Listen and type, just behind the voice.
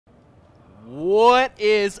What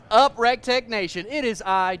is up, RecteQ Nation? It is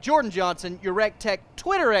I, Jordan Johnson, your RecteQ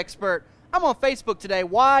Twitter expert. I'm on Facebook today.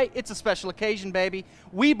 Why? It's a special occasion, baby.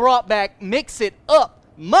 We brought back Mix It Up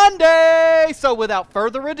Monday. So without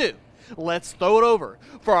further ado, let's throw it over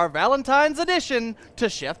for our Valentine's edition to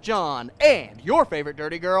Chef John and your favorite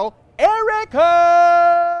dirty girl,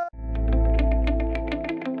 Erica.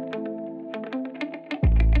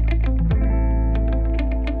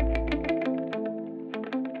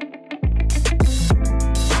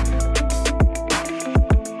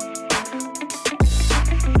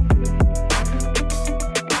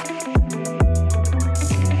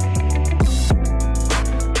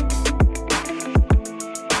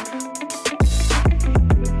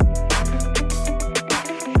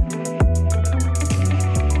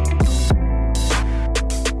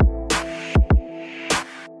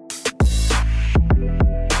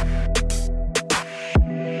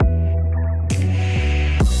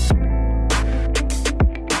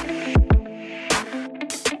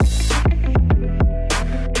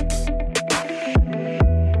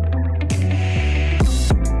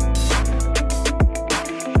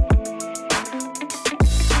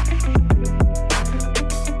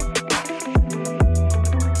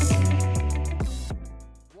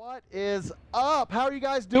 How are you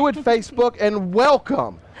guys doing, Facebook? And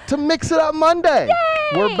welcome to Mix It Up Monday.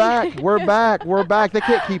 Yay! We're back. We're back. We're back. They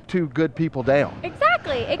can't keep two good people down.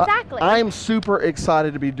 Exactly. I am super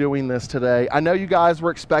excited to be doing this today. I know you guys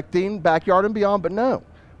were expecting Backyard and Beyond, but no.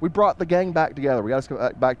 We brought the gang back together. We got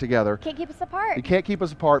us back together. Can't keep us apart. You can't keep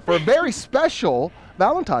us apart for a very special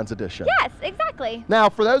Valentine's edition. Yes, exactly. Now,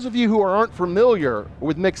 for those of you who aren't familiar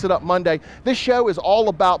with Mix It Up Monday, this show is all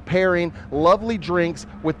about pairing lovely drinks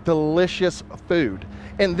with delicious food.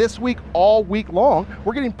 And this week, all week long,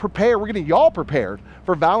 we're getting prepared, we're getting y'all prepared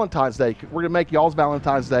for Valentine's Day. We're gonna make y'all's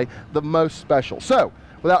Valentine's Day the most special. So,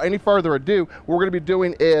 without any further ado, what we're gonna be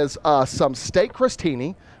doing is some Steak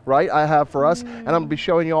Crostini, right, I have for us, and I'm gonna be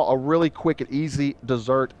showing y'all a really quick and easy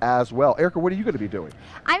dessert as well. Erica, what are you gonna be doing?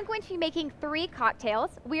 I'm going to be making 3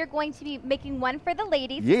 cocktails. We are going to be making one for the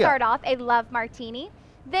ladies to start off, a love martini.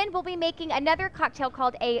 Then we'll be making another cocktail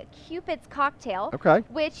called a Cupid's cocktail,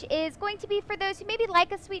 which is going to be for those who maybe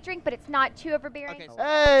like a sweet drink, but it's not too overbearing.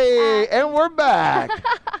 Hey, and we're back.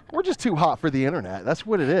 We're just too hot for the internet. That's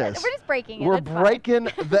what it is. We're just breaking it. We're breaking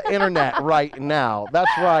the internet right now.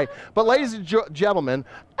 That's right. But ladies and gentlemen,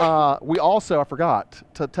 we also, I forgot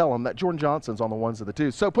to tell them that Jordan Johnson's on the ones and the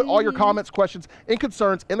twos. So put all your comments, questions, and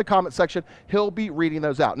concerns in the comment section. He'll be reading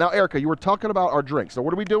those out. Now, Erica, you were talking about our drinks. So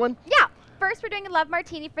what are we doing? Yeah. First, we're doing a love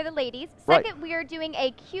martini for the ladies. Second, we are doing a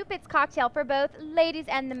Cupid's cocktail for both ladies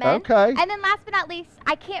and the men. Okay. And then last but not least,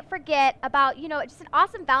 I can't forget about, just an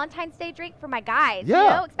awesome Valentine's Day drink for my guys.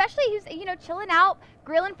 Yeah. Especially who's, chilling out,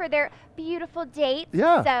 grilling for their beautiful dates.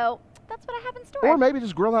 Yeah. So that's what I have in store. Or maybe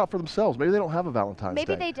just grill out for themselves. Maybe they don't have a Valentine's Day.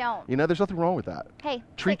 Maybe they don't. There's nothing wrong with that. Hey.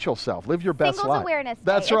 Treat yourself. Live your best life. Singles Awareness Day.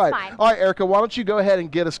 That's right. It's fine. All right, Erica, why don't you go ahead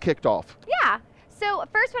and get us kicked off? Yeah. So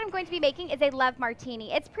first what I'm going to be making is a love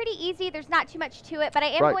martini. It's pretty easy. There's not too much to it, but I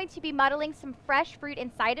am going to be muddling some fresh fruit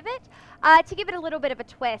inside of it to give it a little bit of a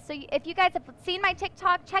twist. So if you guys have seen my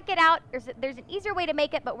TikTok, check it out. There's an easier way to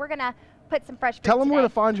make it, but we're going to put some fresh fruit Tell them today. where to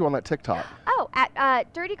find you on that TikTok. Oh,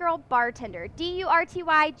 at Durty Gurl Bartender.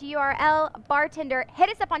 DURTYGURL Bartender. Hit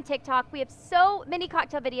us up on TikTok. We have so many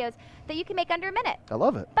cocktail videos that you can make under a minute. I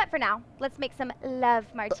love it. But for now, let's make some love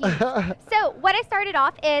martinis. So what I started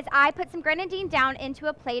off is I put some grenadine down into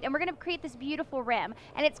a plate, and we're going to create this beautiful rim.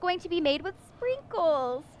 And it's going to be made with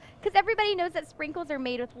sprinkles, because everybody knows that sprinkles are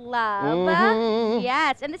made with love.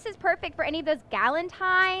 Yes, and this is perfect for any of those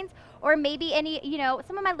galentines, or maybe any,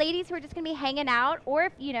 some of my ladies who are just going to be hanging out, or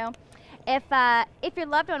if, if your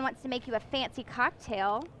loved one wants to make you a fancy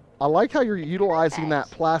cocktail. I like how you're utilizing that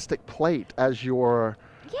plastic plate as your...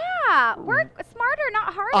 Yeah, work smarter,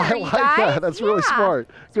 not harder, I you like guys. that. That's really smart.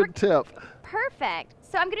 Good tip. Perfect.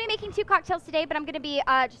 So I'm going to be making 2 cocktails today, but I'm going to be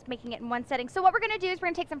just making it in one setting. So what we're going to do is we're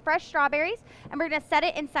going to take some fresh strawberries, and we're going to set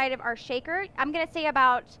it inside of our shaker. I'm going to say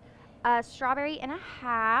about a strawberry and a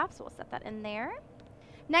half, so we'll set that in there.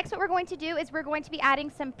 Next, what we're going to do is we're going to be adding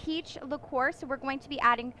some peach liqueur. So we're going to be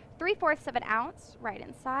adding 3/4 of an ounce right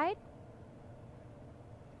inside.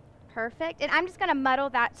 Perfect. And I'm just going to muddle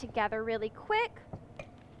that together really quick.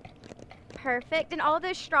 Perfect. And all of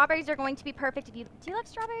those strawberries are going to be perfect. If you do you love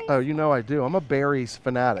strawberries? Oh, you know I do. I'm a berries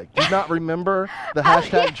fanatic. Do you not remember the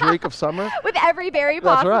hashtag drink of summer? With every berry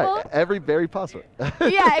possible. That's right. Every berry possible.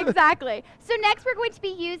 Yeah, exactly. So next we're going to be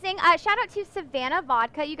using, shout out to Savannah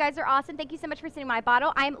Vodka. You guys are awesome. Thank you so much for sending my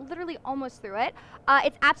bottle. I'm literally almost through it.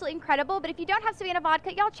 It's absolutely incredible. But if you don't have Savannah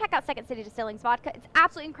Vodka, y'all check out Second City Distilling's vodka. It's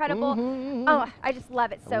absolutely incredible. Oh, I just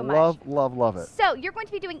love it so much. Love it. So you're going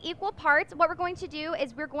to be doing equal parts. What we're going to do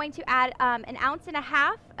is we're going to add 1.5 ounces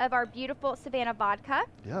of our beautiful Savannah vodka.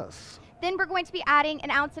 Yes. Then we're going to be adding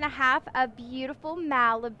 1.5 ounces of beautiful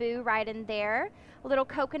Malibu right in there. A little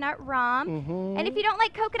coconut rum. And if you don't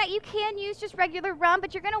like coconut, you can use just regular rum,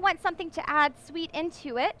 but you're going to want something to add sweet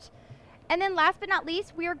into it. And then last but not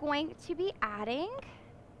least, we are going to be adding,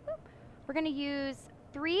 we're going to use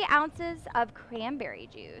 3 ounces of cranberry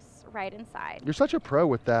juice right inside. You're such a pro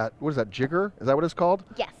with that. What is that, jigger? Is that what it's called?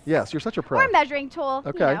 Yes. Yes, you're such a pro. Or a measuring tool,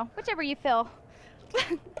 okay. You know, whichever you feel.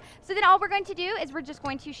 So then all we're going to do is we're just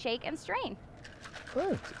going to shake and strain.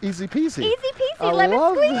 Oh, easy peasy. Easy peasy, lemon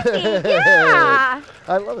squeezy. It. Yeah.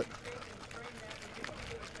 I love it.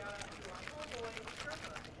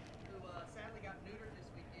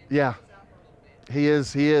 Yeah. He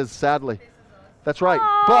is, sadly. That's right.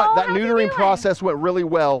 Aww, but that how's he neutering doing? process went really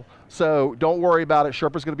well, so don't worry about it.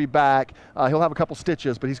 Sherpa's going to be back. He'll have a couple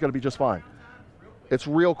stitches, but he's going to be just fine. It's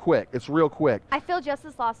real quick. It's real quick. I feel just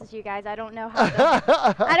as lost as you guys. I don't know how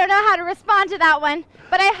to, I don't know how to respond to that one,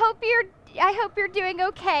 but I hope you're doing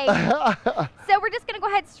okay. So we're just going to go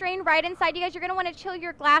ahead and strain right inside. You guys, you're going to want to chill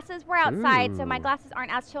your glasses. We're outside, so my glasses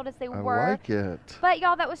aren't as chilled as they were. I like it. But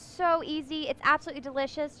y'all, that was so easy. It's absolutely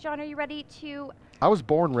delicious. John, are you ready to? I was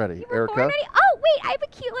born ready, You were Erica. born ready? Oh, wait, I have a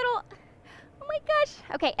cute little, oh my gosh.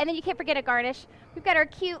 Okay, and then you can't forget a garnish. We've got our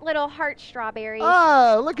cute little heart strawberries.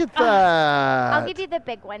 Oh, look at that. I'll give you the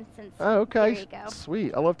big one since, Oh, okay. There you go.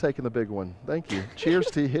 Sweet. I love taking the big one. Thank you.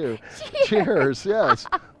 Cheers to you. Cheers. Yes.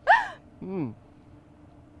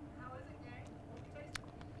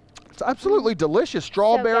 It's absolutely delicious.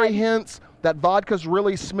 Strawberry good. hints. That vodka's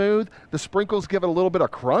really smooth. The sprinkles give it a little bit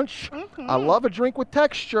of crunch. I love a drink with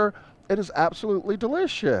texture. It is absolutely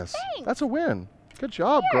delicious. Thanks. That's a win. Good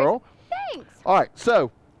job, Cheers. girl. Thanks. All right,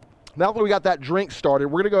 so now that we got that drink started,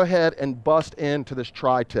 we're going to go ahead and bust into this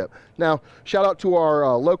tri-tip. Now, shout out to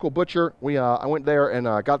our local butcher. I went there and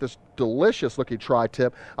got this delicious looking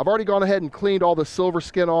tri-tip. I've already gone ahead and cleaned all the silver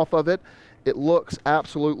skin off of it. It looks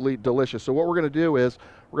absolutely delicious. So what we're going to do is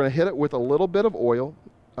we're going to hit it with a little bit of oil.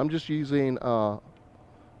 I'm just using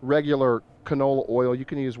regular canola oil. You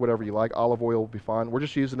can use whatever you like. Olive oil will be fine. We're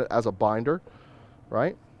just using it as a binder,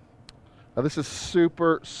 right? Now this is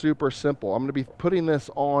super, super simple. I'm going to be putting this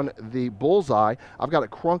on the Bullseye. I've got it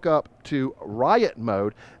crunk up to riot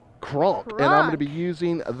mode, crunk. And I'm going to be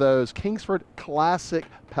using those Kingsford Classic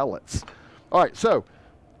pellets. All right, so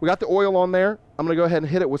we got the oil on there. I'm going to go ahead and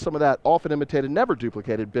hit it with some of that often imitated, never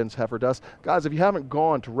duplicated Ben's heifer dust. Guys, if you haven't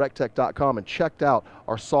gone to recteq.com and checked out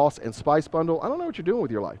our sauce and spice bundle, I don't know what you're doing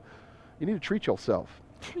with your life. You need to treat yourself.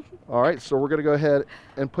 All right, so we're going to go ahead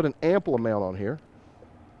and put an ample amount on here.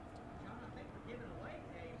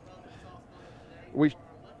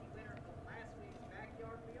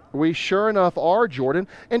 We sure enough are, Jordan.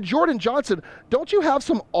 And Jordan Johnson, don't you have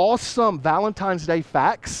some awesome Valentine's Day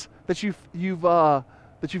facts that you've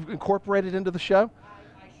incorporated into the show?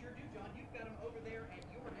 I sure do, John. You've got them over there at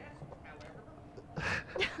your nest,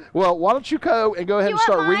 however. Well, why don't you go ahead and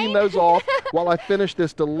start reading those off while I finish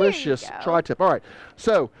this delicious tri-tip. All right,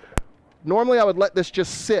 so normally I would let this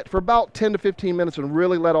just sit for about 10 to 15 minutes and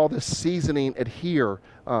really let all this seasoning adhere.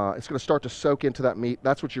 It's going to start to soak into that meat.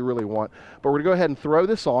 That's what you really want. But we're going to go ahead and throw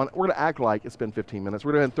this on. We're going to act like it's been 15 minutes.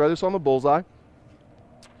 We're going to go ahead and throw this on the Bullseye.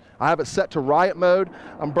 I have it set to riot mode.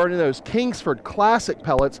 I'm burning those Kingsford Classic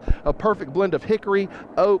pellets, a perfect blend of hickory,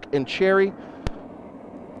 oak, and cherry.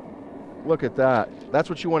 Look at that. That's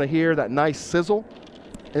what you want to hear, that nice sizzle.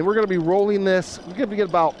 And we're going to be rolling this. We're going to get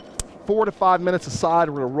about 4 to 5 minutes aside.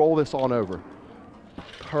 We're going to roll this on over.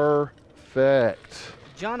 Perfect.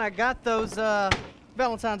 John, I got those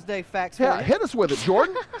Valentine's Day facts for Yeah, you. hit us with it,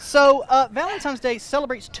 Jordan. So Valentine's Day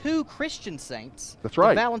celebrates 2 Christian saints. That's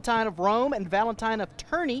right. Valentine of Rome and Valentine of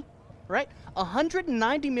Tournai, right?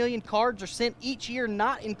 190 million cards are sent each year,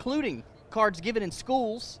 not including cards given in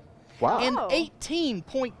schools. Wow. And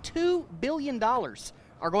 $18.2 billion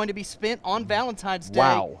are going to be spent on Valentine's Day.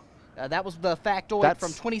 Wow. That was the factoid from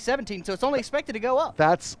 2017, so it's only expected to go up.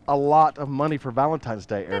 That's a lot of money for Valentine's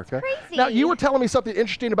Day, Erica. That's crazy. Now, you were telling me something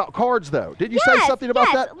interesting about cards, though. Did you say something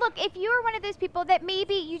about that? Look, if you are one of those people that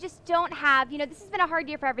maybe you just don't have, this has been a hard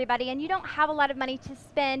year for everybody, and you don't have a lot of money to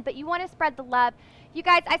spend, but you want to spread the love, You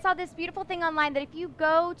guys, I saw this beautiful thing online that if you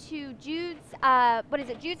go to Jude's,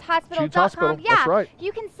 JudesHospital.com, Jude's Hospital, yeah, that's right.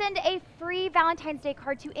 you can send a free Valentine's Day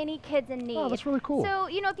card to any kids in need. Oh, that's really cool. So,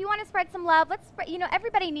 you know, if you want to spread some love, let's spread, you know,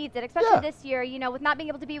 everybody needs it, especially this year, you know, with not being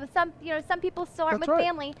able to be with some, you know, some people still aren't with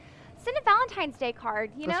family. Send a Valentine's Day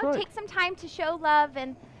card, you know, take some time to show love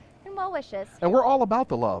and well wishes. And we're all about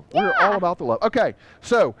the love. We're all about the love. Okay,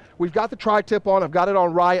 so we've got the tri-tip on. I've got it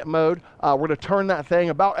on riot mode. We're going to turn that thing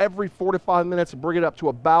about every 4 to 5 minutes and bring it up to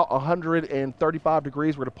about 135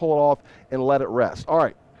 degrees. We're going to pull it off and let it rest. All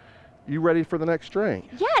right. You ready for the next string?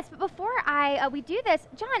 Yes, but before we do this,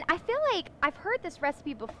 John, I feel like I've heard this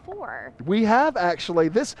recipe before. We have actually.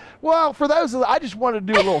 Well, for those I just wanted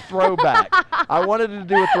to do a little throwback. I wanted to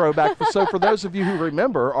do a throwback. So for those of you who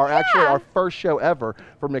remember, actually our first show ever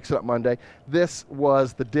for Mix It Up Monday, this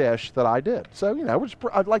was the dish that I did. So, you know,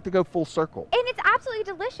 I'd like to go full circle. And it's absolutely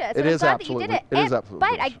delicious. It is absolutely. That you did it. It is absolutely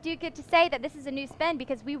But delicious. I do get to say that this is a new spin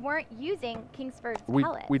because we weren't using Kingsford's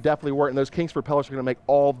pellets. We definitely weren't. And those Kingsford pellets are going to make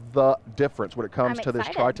all the difference when it comes to this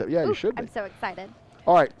tri-tip. Yeah, you should be. I'm so excited.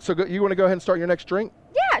 All right, so you want to go ahead and start your next drink?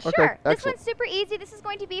 Yeah, sure. Okay, this one's super easy. This is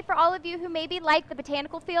going to be for all of you who maybe like the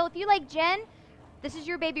botanical feel. If you like gin, this is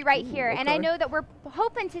your baby right here. And I know that we're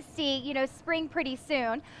hoping to see, you know, spring pretty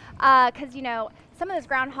soon because, you know, some of those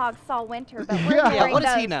groundhogs saw winter, but we're what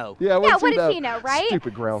does he know? Yeah, what does he know, right?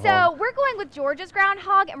 Stupid groundhog. So we're going with Georgia's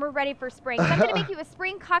groundhog, and we're ready for spring. So I'm going to make you a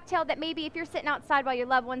spring cocktail that maybe if you're sitting outside while your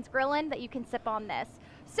loved one's grilling, that you can sip on this.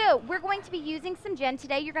 So we're going to be using some gin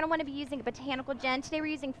today. You're going to want to be using a botanical gin. Today we're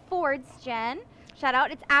using Ford's gin. Shout out.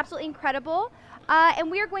 It's absolutely incredible. And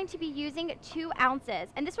we are going to be using 2 ounces.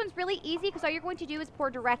 And this one's really easy because all you're going to do is pour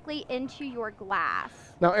directly into your glass.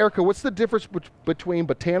 Now, Erica, what's the difference between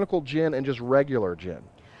botanical gin and just regular gin?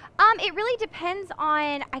 It really depends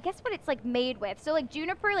on, I guess, what it's like made with. So like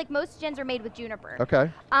juniper, like most gins are made with juniper. Okay.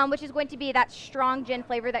 Which is going to be that strong gin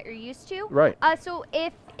flavor that you're used to. Right. So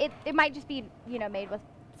if it might just be, you know, made with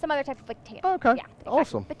some other type of like okay. Yeah, exactly.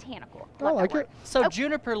 Awesome. Botanical. I like it. So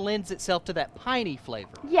juniper lends itself to that piney flavor.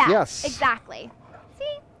 Yeah. Yes. Exactly.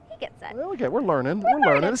 See, he gets it. Well, okay, we're learning. We're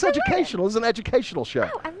learning. It's educational. It's an educational show.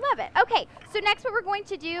 Oh, I love it. Okay, so next what we're going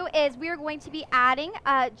to do is we are going to be adding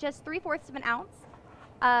just 3/4 of an ounce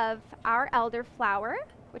of our elderflower,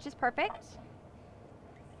 which is perfect.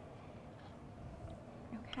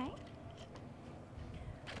 Okay.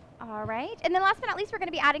 All right, and then last but not least, we're going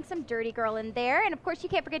to be adding some Durty Gurl in there, and of course, you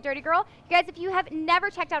can't forget Durty Gurl. You guys, if you have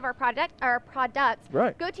never checked out our products,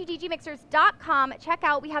 go to dgmixers.com. Check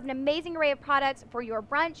out. We have an amazing array of products for your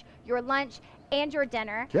brunch, your lunch, and your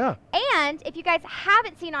dinner. Yeah. And if you guys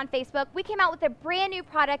haven't seen on Facebook, we came out with a brand new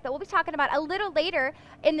product that we'll be talking about a little later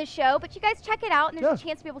in the show. But you guys check it out, and there's a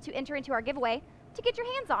chance to be able to enter into our giveaway to get your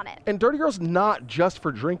hands on it. And Durty Gurl's not just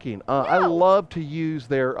for drinking. I love to use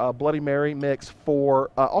their Bloody Mary mix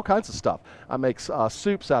for all kinds of stuff. I make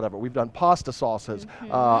soups out of it. We've done pasta sauces.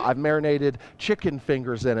 I've marinated chicken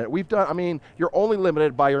fingers in it. We've done, I mean, you're only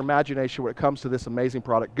limited by your imagination when it comes to this amazing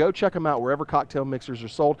product. Go check them out wherever cocktail mixers are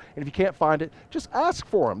sold. And if you can't find it, just ask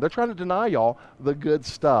for them. They're trying to deny y'all the good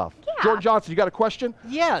stuff. Yeah. Jordan Johnson, you got a question?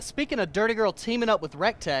 Yeah, speaking of Durty Gurl teaming up with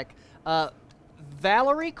recteq,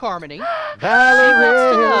 Valerie Carmody.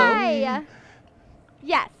 Valerie!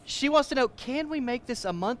 Yes. She wants to know, can we make this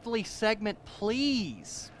a monthly segment,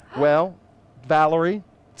 please? Well, Valerie,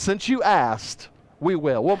 since you asked, we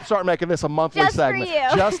will. We'll start making this a monthly segment. Just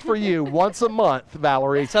for you. Just for you, once a month,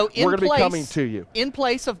 Valerie. So we're going to be coming to you. In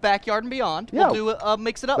place of Backyard and Beyond, we'll do a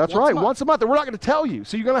Mix It Up That's right, once a month. And we're not going to tell you.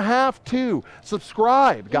 So you're going to have to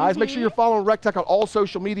subscribe, guys. Make sure you're following recteq on all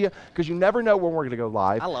social media because you never know when we're going to go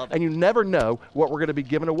live. I love it. And you never know what we're going to be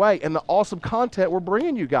giving away and the awesome content we're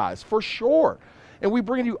bringing you guys, for sure. And we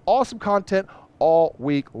bring you awesome content all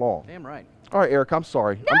week long. Damn right. All right, Eric, I'm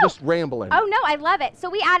sorry. No. I'm just rambling. Oh, no, I love it. So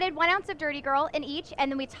we added 1 ounce of Durty Gurl in each,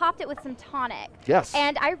 and then we topped it with some tonic. Yes.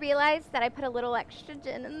 And I realized that I put a little extra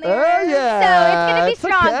gin in there. Oh, yeah. So it's going to be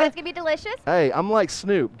strong, okay. but it's going to be delicious. Hey, I'm like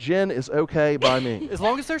Snoop. Gin is okay by me. As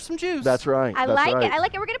long as there's some juice. That's right. I That's like right. it. I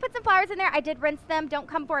like it. We're going to put some flowers in there. I did rinse them. Don't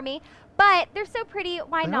come for me. But they're so pretty.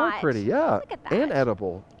 Why They not? are pretty, yeah. Look at that. And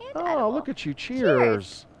edible. And oh, edible. look at you.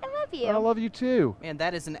 Cheers. I love you. I love you too. Man,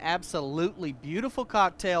 that is an absolutely beautiful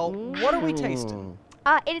cocktail. What are we tasting?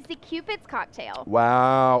 It is the Cupid's cocktail.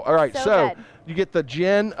 Wow. All right, So good. you get the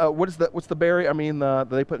gin. What's the berry? I mean,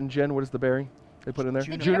 they put in gin. What is the berry they put in there?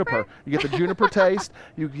 Juniper. You get the juniper taste.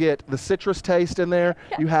 You get the citrus taste in there.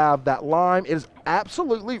 You have that lime. It is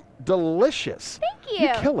absolutely delicious. Thank you.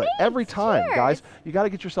 You kill it Thanks. every time, Cheers. guys. You got to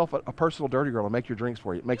get yourself a personal Durty Gurl and make your drinks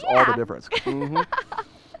for you. It makes all the difference.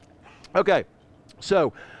 Okay,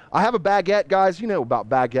 so I have a baguette, guys. You know about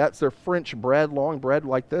baguettes. They're French bread, long bread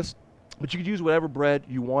like this. But you could use whatever bread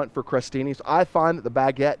you want for crostinis. I find that the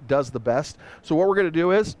baguette does the best. So what we're going to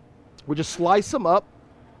do is we just slice them up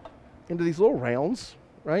into these little rounds,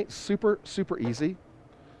 right? Super, super easy.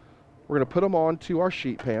 We're going to put them onto our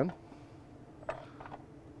sheet pan,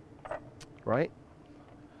 right?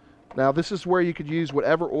 Now, this is where you could use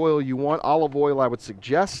whatever oil you want. Olive oil, I would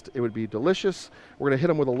suggest. It would be delicious. We're going to hit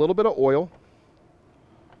them with a little bit of oil.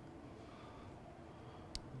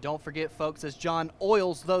 Don't forget, folks, as John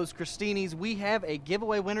oils those crostinis, we have a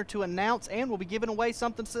giveaway winner to announce, and we'll be giving away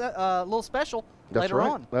something a little special later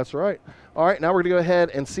on. That's right. All right, now we're going to go ahead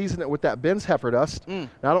and season it with that Ben's heifer dust. Now,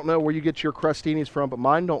 I don't know where you get your crostinis from, but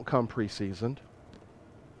mine don't come pre-seasoned.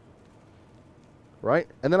 Right?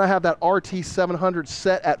 And then I have that RT-700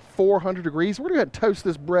 set at 400 degrees. We're going to go ahead and toast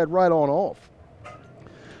this bread right on off.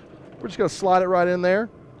 We're just going to slide it right in there.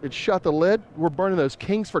 It's shut the lid. We're burning those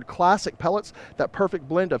Kingsford Classic pellets, that perfect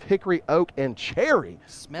blend of hickory, oak, and cherry.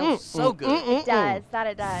 Smells so good. It does. That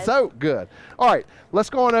it does. So good. All right, let's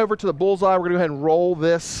go on over to the bullseye. We're going to go ahead and roll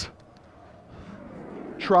this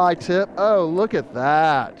tri-tip. Oh, look at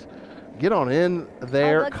that. Get on in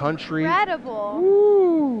there, country. Incredible.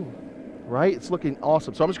 Woo. Right? It's looking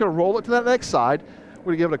awesome. So I'm just going to roll it to that next side. We're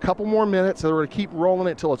going to give it a couple more minutes, and we're going to keep rolling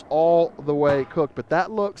it until it's all the way cooked. But that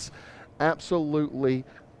looks absolutely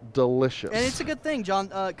delicious. And it's a good thing, John,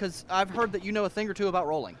 because I've heard that you know a thing or two about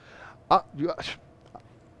rolling.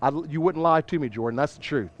 You wouldn't lie to me, Jordan. That's the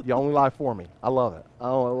truth. You only lie for me. I love it.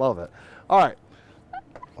 Oh, I love it. All right.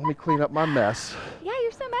 Let me clean up my mess. Yeah,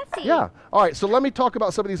 you're so messy. Yeah. All right. So let me talk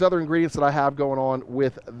about some of these other ingredients that I have going on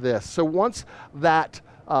with this. So once that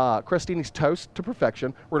crostini's toast to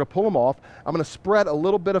perfection, we're going to pull them off. I'm going to spread a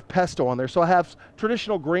little bit of pesto on there. So I have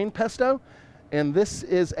traditional green pesto, and this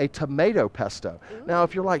is a tomato pesto. Ooh. Now,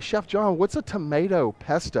 if you're like, Chef John, what's a tomato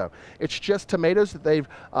pesto? It's just tomatoes that they've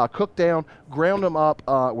cooked down, ground them up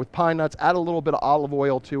with pine nuts, add a little bit of olive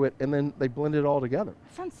oil to it, and then they blend it all together.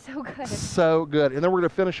 That sounds so good. So good. And then we're going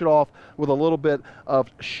to finish it off with a little bit of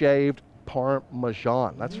shaved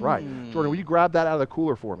Parmesan. That's right. Jordan, will you grab that out of the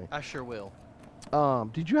cooler for me? I sure will.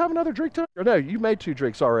 Did you have another drink tonight? Or no, you made 2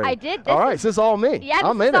 drinks already. I did. All right, so this is all me. Yeah,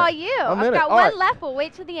 this is all you. I've got one left. We'll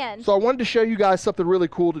wait till the end. So I wanted to show you guys something really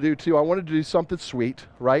cool to do too. I wanted to do something sweet,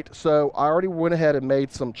 right? So I already went ahead and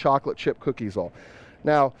made some chocolate chip cookies all.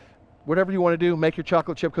 Now, whatever you want to do, make your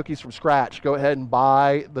chocolate chip cookies from scratch. Go ahead and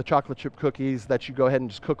buy the chocolate chip cookies that you go ahead and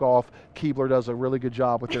just cook off. Keebler does a really good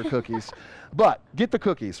job with their cookies. But get the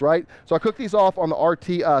cookies, right? So I cook these off on the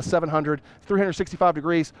RT-700, 365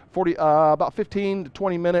 degrees, about 15 to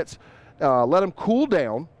 20 minutes. Let them cool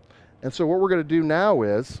down. And so what we're going to do now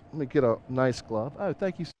is, let me get a nice glove. Oh,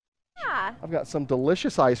 thank you. Yeah. I've got some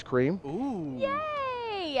delicious ice cream. Ooh.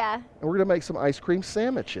 Yay. And we're going to make some ice cream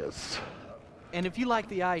sandwiches. And if you like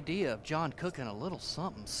the idea of John cooking a little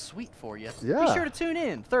something sweet for you, yeah, be sure to tune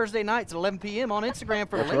in Thursday nights at 11 p.m. on Instagram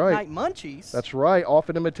for Late Night Munchies. That's right.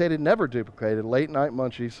 Often imitated, never duplicated. Late Night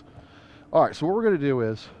Munchies. All right, so what we're going to do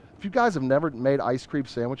is, if you guys have never made ice cream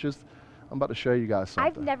sandwiches, I'm about to show you guys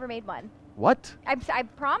something. I've never made one. What? I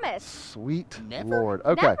promise. Sweet Never? Lord.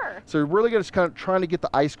 Okay. Never. So we're really just kind of trying to get the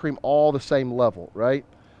ice cream all the same level, right?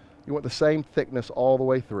 You want the same thickness all the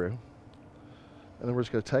way through. And then we're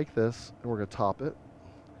just going to take this and we're going to top it.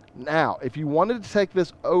 Now, if you wanted to take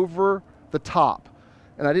this over the top,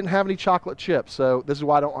 and I didn't have any chocolate chips, so this is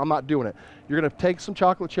why I'm not doing it. You're going to take some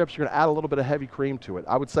chocolate chips, you're going to add a little bit of heavy cream to it.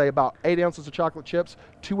 I would say about 8 ounces of chocolate chips,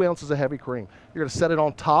 2 ounces of heavy cream. You're going to set it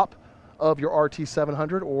on top of your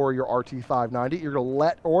RT-700 or your RT-590. You're going to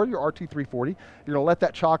let, or your RT-340, you're going to let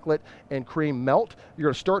that chocolate and cream melt. You're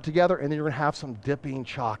going to stir it together, and then you're going to have some dipping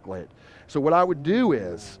chocolate. So what I would do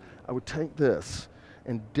is, I would take this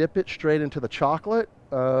and dip it straight into the chocolate.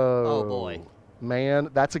 Oh boy. Man,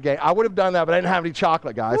 that's a game. I would have done that, but I didn't have any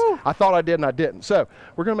chocolate, guys. Woo. I thought I did, and I didn't. So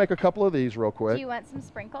we're going to make a couple of these real quick. Do you want some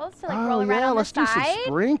sprinkles to roll around yeah, on let's the side? do some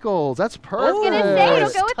sprinkles. That's perfect. I was going to say, it'll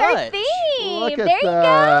go with our theme. Look at there you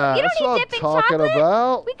that. go. You That's don't what need I'm dipping talking chocolate.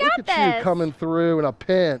 about. We got Look this. at you coming through in a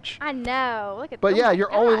pinch. I know. Look at But yeah,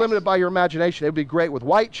 you're only gosh. limited by your imagination. It would be great with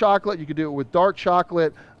white chocolate. You could do it with dark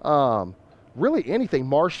chocolate. Really anything.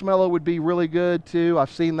 Marshmallow would be really good too.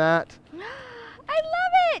 I've seen that. I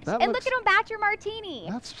love it. That And look at them match your martini.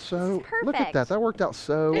 That's so, perfect. look at that. That worked out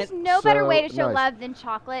so There's no better way to show nice. love than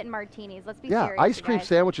chocolate and martinis. Let's be serious. Yeah, ice cream guys.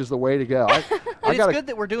 sandwich is the way to go. And it's good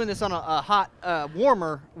that we're doing this on a hot,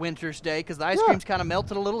 warmer winter's day because the ice cream's kind of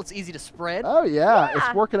melted a little. It's easy to spread. Oh, yeah.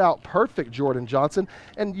 It's working out perfect, Jordan Johnson.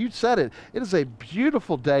 And you said it. It is a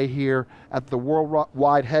beautiful day here at the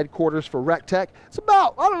worldwide headquarters for recteq. It's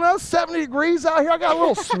about, I don't know, 70 degrees out here. I got a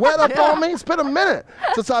little sweat up on me. It's been a minute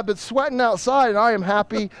since I've been sweating outside, and I am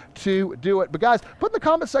happy to do it. But guys, put in the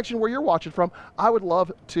comment section where you're watching from. I would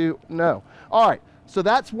love to know. All right, so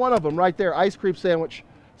that's one of them right there, ice cream sandwich.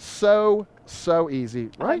 So easy,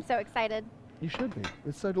 right? I'm so excited. You should be.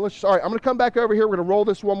 It's so delicious. All right, I'm going to come back over here. We're going to roll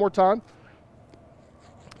this one more time.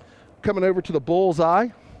 Coming over to the Bullseye.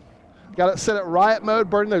 Got it set at riot mode,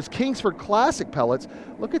 burning those Kingsford Classic pellets.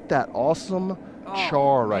 Look at that awesome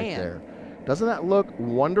char right there. Doesn't that look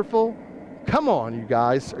wonderful? Come on, you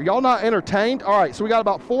guys. Are y'all not entertained? All right, so we got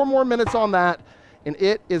about 4 more minutes on that, and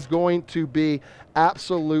it is going to be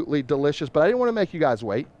absolutely delicious. But I didn't want to make you guys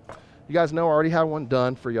wait. You guys know I already had one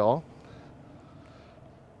done for y'all.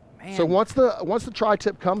 So once the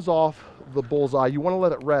tri-tip comes off the Bullseye, you want to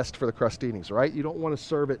let it rest for the crostinis, right? You don't want to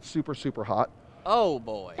serve it super, super hot. Oh,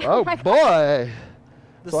 boy. Oh, boy.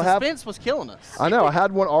 The suspense was killing us. I know. I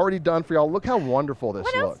had one already done for y'all. Look how wonderful this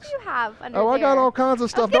looks. What else do you have under there? Oh, I got all kinds of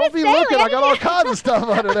stuff. Don't be looking. I got all kinds of stuff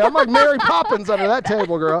under there. I'm like Mary Poppins under that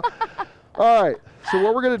table, girl. All right. So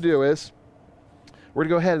what we're going to do is we're going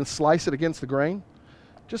to go ahead and slice it against the grain.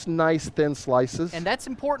 Just nice, thin slices. And that's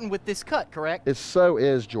important with this cut, correct? It so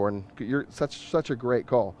is, Jordan. You're such a great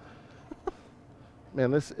call. Man,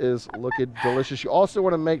 this is looking delicious. You also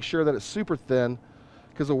want to make sure that it's super thin,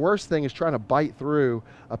 because the worst thing is trying to bite through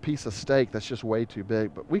a piece of steak that's just way too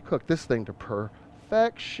big. But we cooked this thing to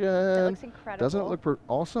perfection. It looks incredible. Doesn't it look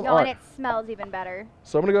awesome? No, All and right. it smells even better.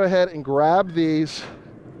 So I'm going to go ahead and grab these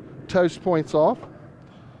toast points off.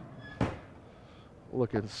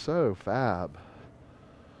 Looking so fab.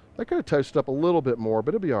 They could have toasted up a little bit more,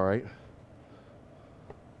 but it'll be all right.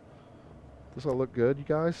 Does that look good, you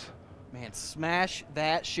guys? Man, smash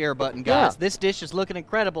that share button, guys. Yeah. This dish is looking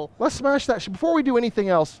incredible. Let's smash that. Before we do anything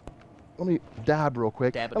else, let me dab real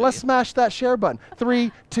quick. Dab it, and let's smash that share button.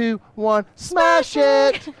 3, 2, 1, smash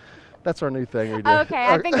it. That's our new thing we do. Okay,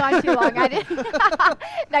 I've been gone too long. I didn't.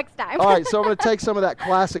 Next time. All right, so I'm going to take some of that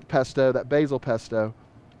classic pesto, that basil pesto.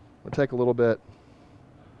 I'm going to take a little bit.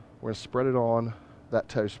 We're going to spread it on that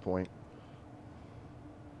toast point.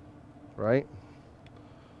 Right?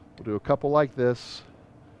 We'll do a couple like this.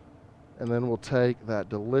 And then we'll take that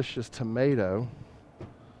delicious tomato.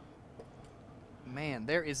 Man,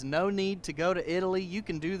 there is no need to go to Italy. You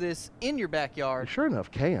can do this in your backyard. You sure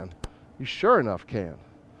enough can. You sure enough can.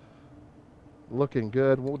 Looking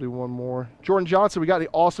good. We'll do one more. Jordan Johnson, we got any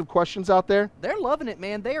awesome questions out there? They're loving it,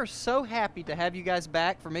 man. They are so happy to have you guys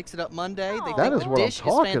back for Mix It Up Monday. They That think is the what I'm dish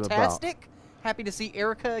talking is fantastic. Happy to see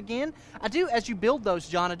Erica again. I do, as you build those,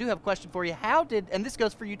 John, I do have a question for you. How did, and this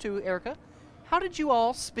goes for you too, Erica, how did you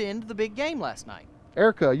all spend the big game last night?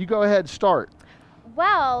 Erica, you go ahead and start.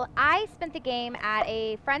 Well, I spent the game at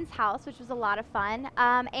a friend's house, which was a lot of fun,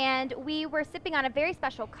 and we were sipping on a very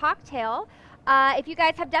special cocktail. If you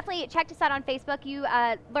guys have definitely checked us out on Facebook, you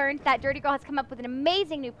learned that Durty Gurl has come up with an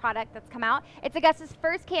amazing new product that's come out. It's Augusta's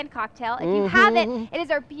first canned cocktail. If you haven't, it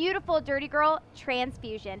is our beautiful Durty Gurl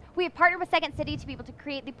Transfusion. We have partnered with Second City to be able to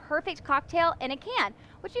create the perfect cocktail in a can,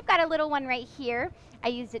 which we've got a little one right here. I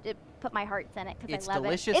used it to put my hearts in it because I love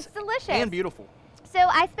it. It's delicious. And beautiful. So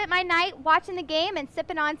I spent my night watching the game and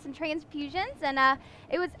sipping on some transfusions, and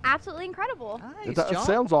it was absolutely incredible. Nice, That John.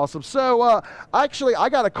 sounds awesome. So actually, I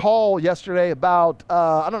got a call yesterday about,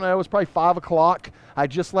 I don't know, it was probably 5 o'clock. I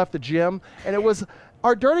just left the gym, and it was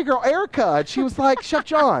our Durty Gurl, Erica. And she was like, Chef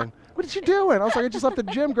John, what are you doing? I was like, I just left the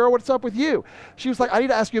gym, girl. What's up with you? She was like, I need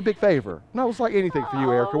to ask you a big favor. And I was like, anything for you,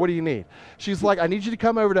 Erica. What do you need? She's like, I need you to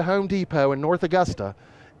come over to Home Depot in North Augusta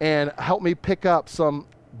and help me pick up some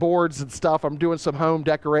boards and stuff. I'm doing some home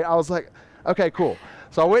decorate. I was like, okay, cool.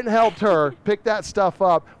 So I went and helped her pick that stuff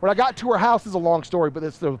up. When I got to her house, it's a long story, but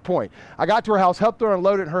it's the point. I got to her house, helped her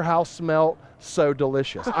unload it, and her house smelled so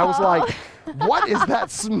delicious. I was like, what is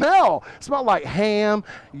that smell? It smelled like ham,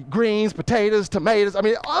 greens, potatoes, tomatoes. I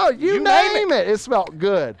mean, oh, you name it. It smelled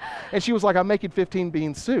good. And she was like, I'm making 15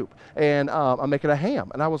 bean soup, and I'm making a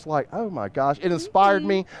ham. And I was like, oh my gosh, it inspired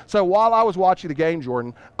me. So while I was watching the game,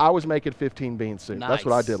 Jordan, I was making 15 bean soup. Nice. That's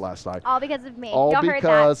what I did last night. All because of me. All Y'all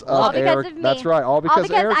because heard that. All because of me. That's right. All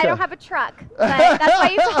because I Erica. don't have a truck. But that's why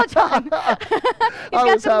you call John.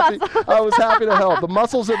 I was happy to help. The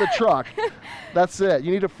muscles of the truck. That's it.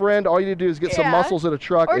 You need a friend. All you need to do is get some muscles in a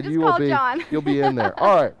truck, or and just you will call be John. you'll be in there.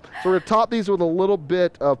 All right. So we're gonna top these with a little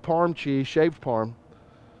bit of Parm cheese, shaved Parm.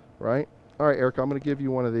 Right. All right, Erica. I'm gonna give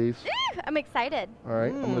you one of these. I'm excited. All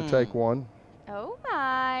right. I'm gonna take one. Oh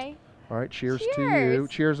my. All right. Cheers to you.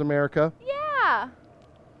 Cheers, America. Yeah.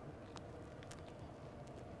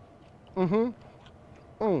 Mm-hmm.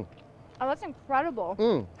 Oh, that's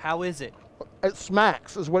incredible. How is it? It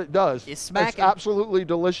smacks, is what it does. It's smacking. It's absolutely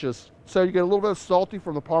delicious. So you get a little bit of salty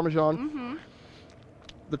from the Parmesan.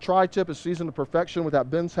 The tri-tip is seasoned to perfection with that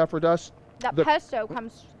Ben's heifer dust. That pesto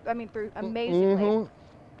comes, through amazingly.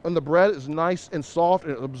 And the bread is nice and soft,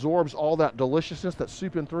 and it absorbs all that deliciousness that's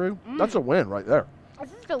souping through. That's a win right there.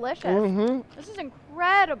 This is delicious. This is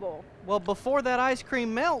incredible. Well, before that ice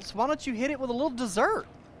cream melts, why don't you hit it with a little dessert?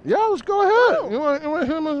 Yeah, let's go ahead. Ooh. You want to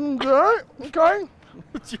hit him with some dessert? Okay.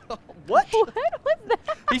 What? What was that?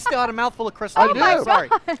 He still had a mouthful of crystal. I do. Sorry.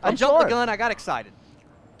 I I'm jumped sorry. the gun. I got excited.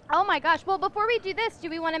 Oh my gosh. Well, before we do this, do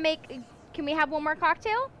we want to can we have one more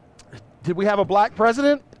cocktail? Did we have a black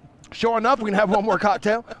president? Sure enough, we can have one more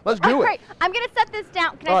cocktail. Let's do All it. right. I'm going to set this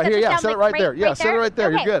down. Can I All right, set here, this yeah, down? set it right there. Yeah, set it right there.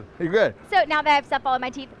 Okay. You're good. You're good. So now that I have stuff all in my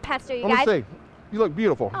teeth, pesto, you Let guys. me see. You look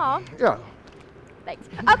beautiful. Aw. Yeah. Thanks.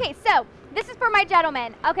 Okay, so this is for my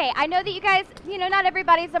gentlemen. Okay, I know that you guys, not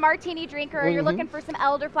everybody's a martini drinker or you're looking for some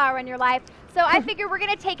elderflower in your life. So I figure we're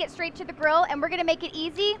going to take it straight to the grill and we're going to make it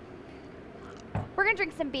easy. We're going to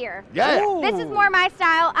drink some beer. Yeah. Ooh. This is more my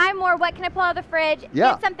style. I'm more what can I pull out of the fridge,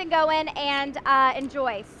 Yeah. get something going, and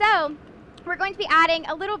enjoy. So we're going to be adding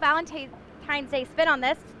a little Valentine's Day spin on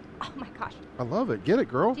this. Oh my gosh. I love it. Get it,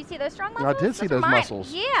 girl. Do you see those strong muscles? I did see Those are those mine.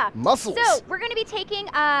 muscles. Yeah. Muscles. So we're going to be taking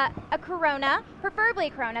a Corona, preferably a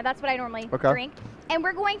Corona. That's what I normally drink. And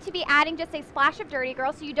we're going to be adding just a splash of Durty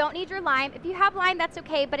Gurl, so you don't need your lime. If you have lime, that's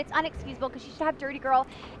okay, but it's unexcusable because you should have Durty Gurl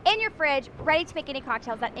in your fridge, ready to make any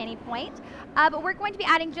cocktails at any point. But we're going to be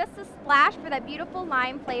adding just a splash for that beautiful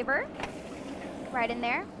lime flavor right in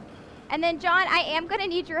there. And then, John, I am going to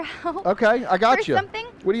need your help. Okay, I got for you. something.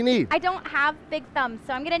 What do you need? I don't have big thumbs,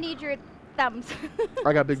 so I'm going to need your thumbs.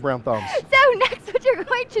 I got big brown thumbs. So next what you're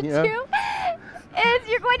going to do is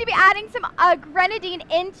you're going to be adding some grenadine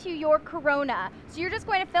into your Corona. So you're just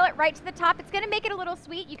going to fill it right to the top. It's going to make it a little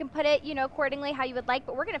sweet. You can put it, accordingly how you would like,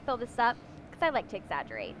 but we're going to fill this up because I like to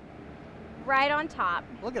exaggerate. Right on top.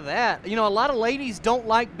 Look at that. A lot of ladies don't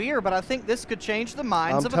like beer, but I think this could change the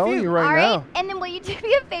minds I'm of a telling few. you right All now. right, and then will you do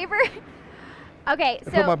me a favor? Okay,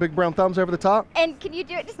 Put my so, big brown thumbs over the top. and can you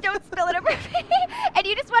do it? Just don't spill it over me. And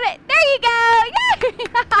you just want to, there you go.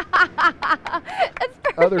 Yeah. That's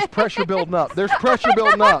Oh, there's pressure building up. There's pressure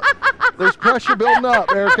building up. There's pressure building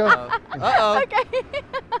up, Erica. Uh-oh. Okay.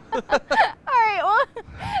 All right, well,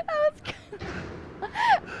 that was good.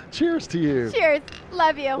 Cheers to you. Cheers.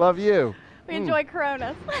 Love you. Love you. We enjoy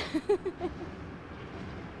Coronas.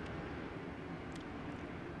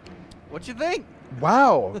 What you think?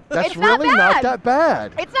 Wow, that's It's not really not bad. that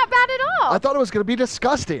bad. It's not bad at all. I thought it was going to be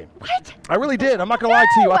disgusting. What? I really did. I'm not going to lie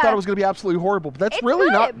to you. I No. thought it was going to be absolutely horrible, but that's It's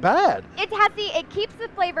really not good. bad. It keeps the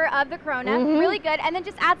flavor of the Corona really good, and then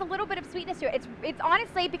just adds a little bit of sweetness to it. It's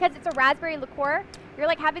honestly, because it's a raspberry liqueur, you're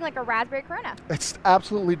like having like a raspberry Corona. It's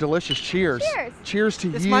absolutely delicious. Cheers. Cheers. Cheers to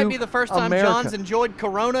This you, might be the first time America. John's enjoyed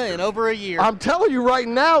Corona in over a year. I'm telling you right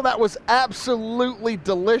now, that was absolutely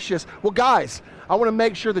delicious. Well, guys, I want to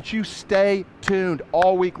make sure that you stay tuned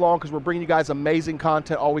all week long because we're bringing you guys amazing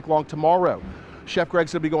content all week long. Tomorrow, Chef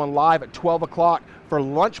Greg's going to be going live at 12 o'clock for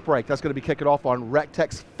lunch break. That's going to be kicking off on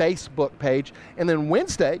recteq's Facebook page. And then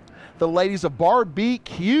Wednesday, the ladies of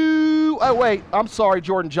Barbecue. Oh, wait, I'm sorry,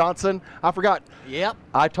 Jordan Johnson. I forgot. Yep.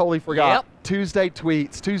 I totally forgot. Yep. Tuesday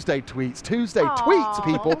tweets, Aw. tweets,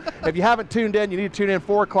 people. If you haven't tuned in, you need to tune in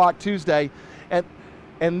 4 o'clock Tuesday.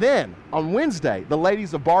 And then on Wednesday, the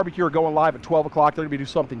ladies of Barbecue are going live at 12 o'clock. They're going to do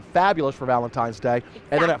something fabulous for Valentine's Day.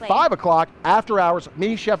 And then at Exactly. 5 o'clock, after hours,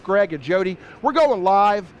 me, Chef Greg, and Jody, we're going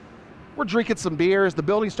live. We're drinking some beers. The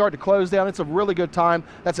building's starting to close down. It's a really good time.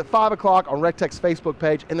 That's at 5 o'clock on recteq's Facebook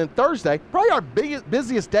page. And then Thursday, probably our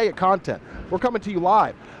busiest day of content. We're coming to you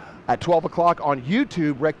live at 12 o'clock on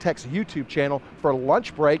YouTube, recteq's YouTube channel for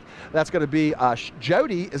lunch break. That's going to be,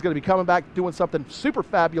 Jody is going to be coming back doing something super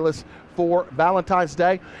fabulous for Valentine's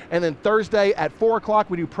Day. And then Thursday at 4 o'clock,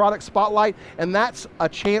 we do Product Spotlight, and that's a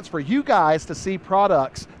chance for you guys to see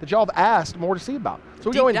products that y'all have asked more to see about. So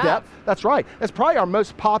we go in Deep depth. dive. That's right. That's probably our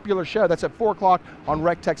most popular show. That's at 4 o'clock on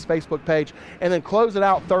recteq's Facebook page. And then close it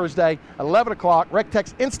out Thursday, 11 o'clock,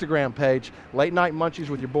 recteq's Instagram page, Late Night Munchies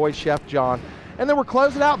with your boy, Chef John. And then we're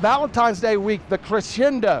closing out Valentine's Day week, the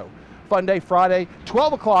crescendo. Fun Day Friday,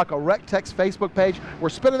 12 o'clock on recteq's Facebook page. We're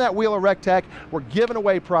spinning that wheel of recteq. We're giving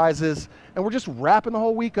away prizes, and we're just wrapping the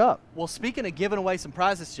whole week up. Well, speaking of giving away some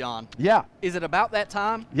prizes, John, Yeah. is it about that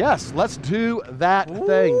time? Yes, let's do that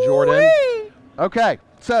thing, Jordan. Okay,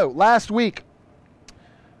 so last week,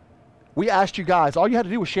 we asked you guys, all you had to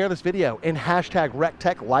do was share this video in hashtag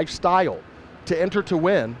recteq lifestyle to enter to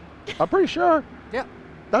win. I'm pretty sure. Yep.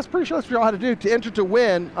 That's pretty sure that's what y'all had to do to enter to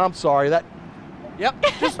win. I'm sorry, that. Yep.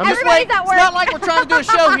 Just Everybody's wait. at It's work. not like we're trying to do a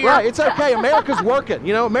show here. Right, it's okay. America's working.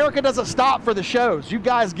 You know, America doesn't stop for the shows. You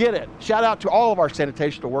guys get it. Shout out to all of our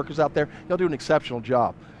sanitation workers out there. Y'all do an exceptional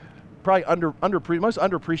job. probably most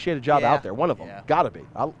underappreciated job out there. One of them. Yeah. Gotta be.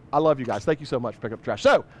 I love you guys. Thank you so much for picking up the trash.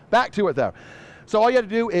 So, back to it though. So all you have to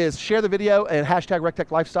do is share the video and hashtag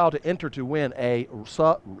recteq lifestyle to enter to win a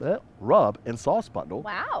rub and sauce bundle.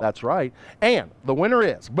 Wow. That's right. And the winner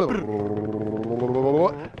is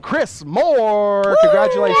Chris Moore. Woo!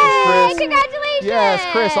 Congratulations, Chris. Congratulations. Yes,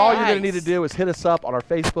 Chris, all you're going to Nice. need to do is hit us up on our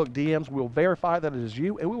Facebook DMs. We'll verify that it is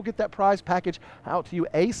you, and we will get that prize package out to you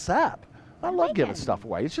ASAP. I love giving stuff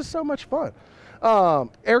away. It's just so much fun.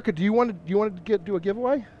 Erica, do you want to do a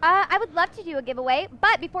giveaway? I would love to do a giveaway,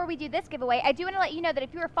 but before we do this giveaway, I do want to let you know that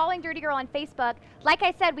if you are following Durty Gurl on Facebook, like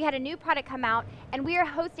I said, we had a new product come out, and we are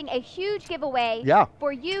hosting a huge giveaway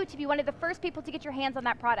for you to be one of the first people to get your hands on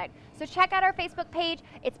that product. So check out our Facebook page.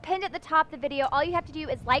 It's pinned at the top of the video. All you have to do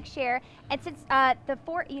is like, share, and since our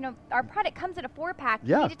product comes in a 4-pack,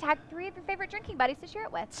 you need to tag 3 of your favorite drinking buddies to share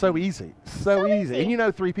it with. So easy. So easy. And you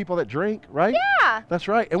know 3 people that drink, right? Yeah. That's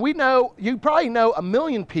right. And we know, you probably know a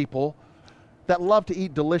million people that love to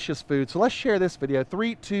eat delicious food. So let's share this video.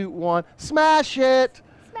 3, 2, 1, smash it.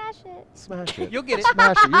 Smash it. Smash it. You'll get it.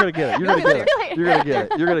 Smash it. You're going to get it. You're going to get it. You're going to get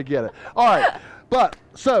it. You're going to get it. All right. But,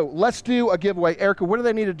 so let's do a giveaway. Erica, what do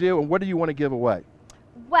they need to do and what do you want to give away?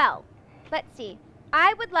 Well, let's see.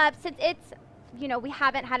 I would love, since it's, we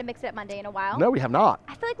haven't had a Mix It Up Monday in a while. No, we have not.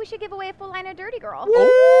 I feel like we should give away a full line of Durty Gurl.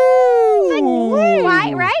 Ooh.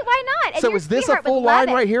 Why, right? Why not? And So your is this a sweetheart would full love line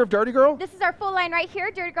it. right here of Durty Gurl? This is our full line right here.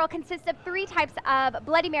 Durty Gurl consists of 3 types of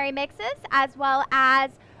Bloody Mary mixes, as well as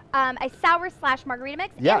a sour/margarita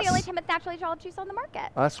mix, and the only time it's naturally drawn juice on the market.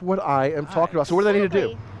 That's what I am talking about. So what do they need to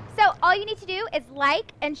do? So all you need to do is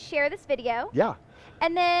like and share this video. Yeah.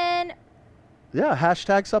 And then,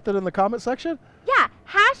 hashtag something in the comment section.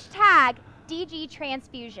 hashtag DG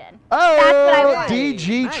Transfusion. Oh, that's what I want.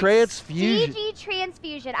 DG Nice. Transfusion. DG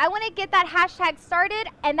Transfusion. I want to get that hashtag started,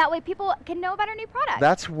 and that way people can know about our new product.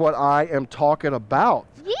 That's what I am talking about.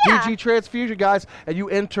 Yeah. DG Transfusion, guys, and you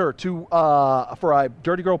enter to for a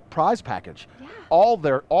Durty Gurl prize package. Yeah. All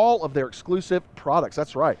of their exclusive products.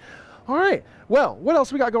 That's right. All right. Well, what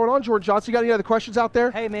else we got going on, Jordan Johnson? You got any other questions out there?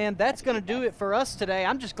 Hey, man, that's going to do it for us today.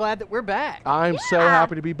 I'm just glad that we're back. I'm so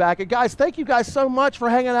happy to be back. And guys, thank you guys so much for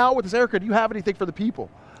hanging out with us. Erica, do you have anything for the people?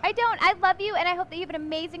 I don't. I love you, and I hope that you have an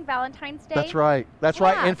amazing Valentine's Day. That's right. That's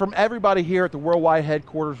right. And from everybody here at the Worldwide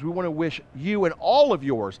Headquarters, we want to wish you and all of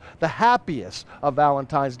yours the happiest of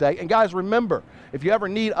Valentine's Day. And guys, remember, if you ever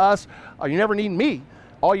need us or you never need me,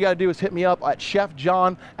 all you got to do is hit me up at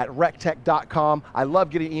chefjohn@recteq.com. I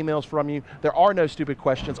love getting emails from you. There are no stupid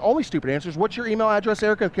questions, only stupid answers. What's your email address,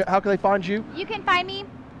 Erica? How can they find you? You can find me.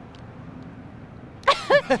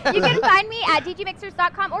 You can find me at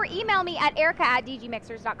dgmixers.com or email me at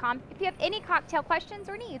erica@dgmixers.com if you have any cocktail questions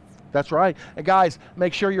or needs. That's right. And guys,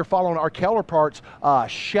 make sure you're following our counterparts,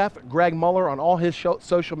 Chef Greg Muller on all his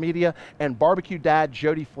social media, and Barbecue Dad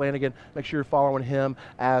Jody Flanagan. Make sure you're following him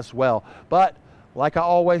as well. But like I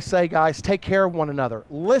always say, guys, take care of one another,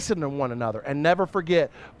 listen to one another, and never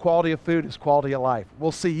forget, quality of food is quality of life.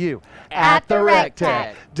 We'll see you at the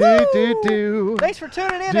RecteQ. Do. Thanks for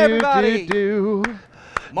tuning in, everybody.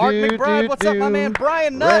 Mark McBride, what's up, my man?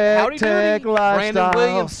 Brian Nutt, howdy doody. Brandon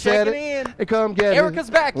Williams checking in. And come get Erica's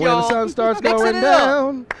back, when y'all. the sun starts Mixing going it up.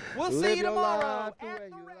 down. We'll see Live you your tomorrow life the at way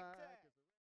the you